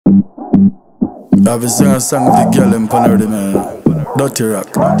I've been singing a song of the girl in Panardi, man. Dirty rock.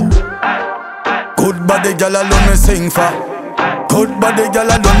 Good body girl alone me sing for. Good body girl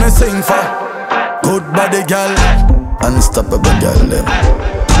alone me sing for. Good body girl, unstoppable girl them.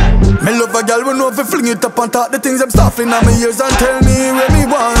 Me love a girl we know if you fling it up and talk the things them soften on my ears and tell me where me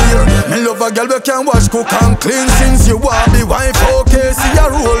want here. Me love a girl we can wash, cook and clean since you want the wife. Okay, see a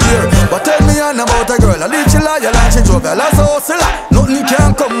roll here. But tell me on about a girl, I leave she loyal and she jovial as a hustler. Nothing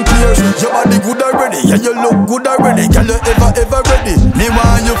can compare. Your body good already, yeah you look good already. Girl you ever ready. Me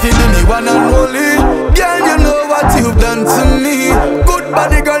want you feel me one and only. Girl you know what you've done to me. Good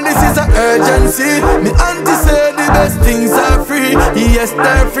body girl, this is an urgency. Me auntie say the best things are free. Yes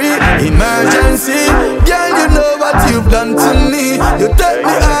they're free. Emergency. Girl you know what you've done to me. You take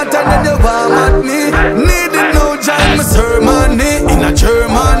me out and then you warm at me. Needed no join my ceremony in a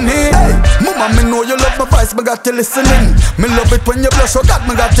Germany. Hey, mama me know you love my voice, me got you listening. Me love it when you blush, oh God,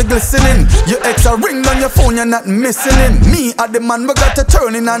 me got you glistening. Your ex a ring on your phone, you're not missing him. Me at the man, we got you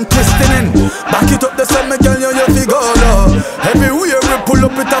turning and twisting in. Back it up the summer, girl, you feel go low. Everywhere we pull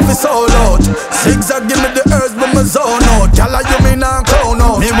up, it off is all out. Zigzag, give me the herbs, but my zone out. Girl, you me now crown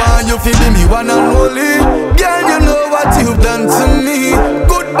out. Me want you feel me one and only. Girl, you know what you've done to me.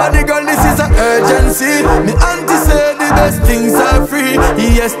 Good body, girl, this is an urgency. Me auntie say the best things are free.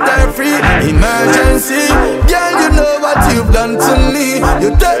 Yes, they're free. Emergency. Girl, you know what you've done to me.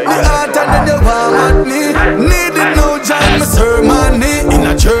 You take me out and then you warm at me. Needed no join my ceremony in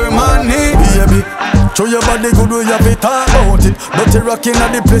a Germany. Baby, show your body good, we have to talk about it. Dirty rocking at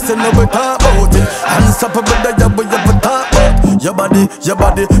the place and now we talk about it. Unstoppable, the job we have to talk about.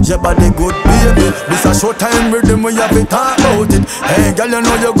 Your body good, baby. This a showtime rhythm, we have to talk about it. Hey, girl, you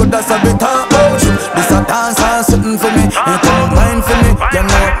know you good, that's a bit talk about it. This a dance and something for me, ain't come mind for me. You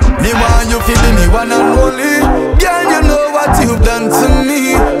know, me want you feel me one and only. Girl, you know what you've done to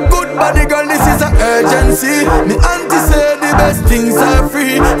me. Good body, girl, this is an urgency. Me auntie say the best things are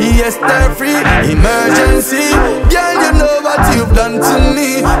free. Yes, they're free. Emergency.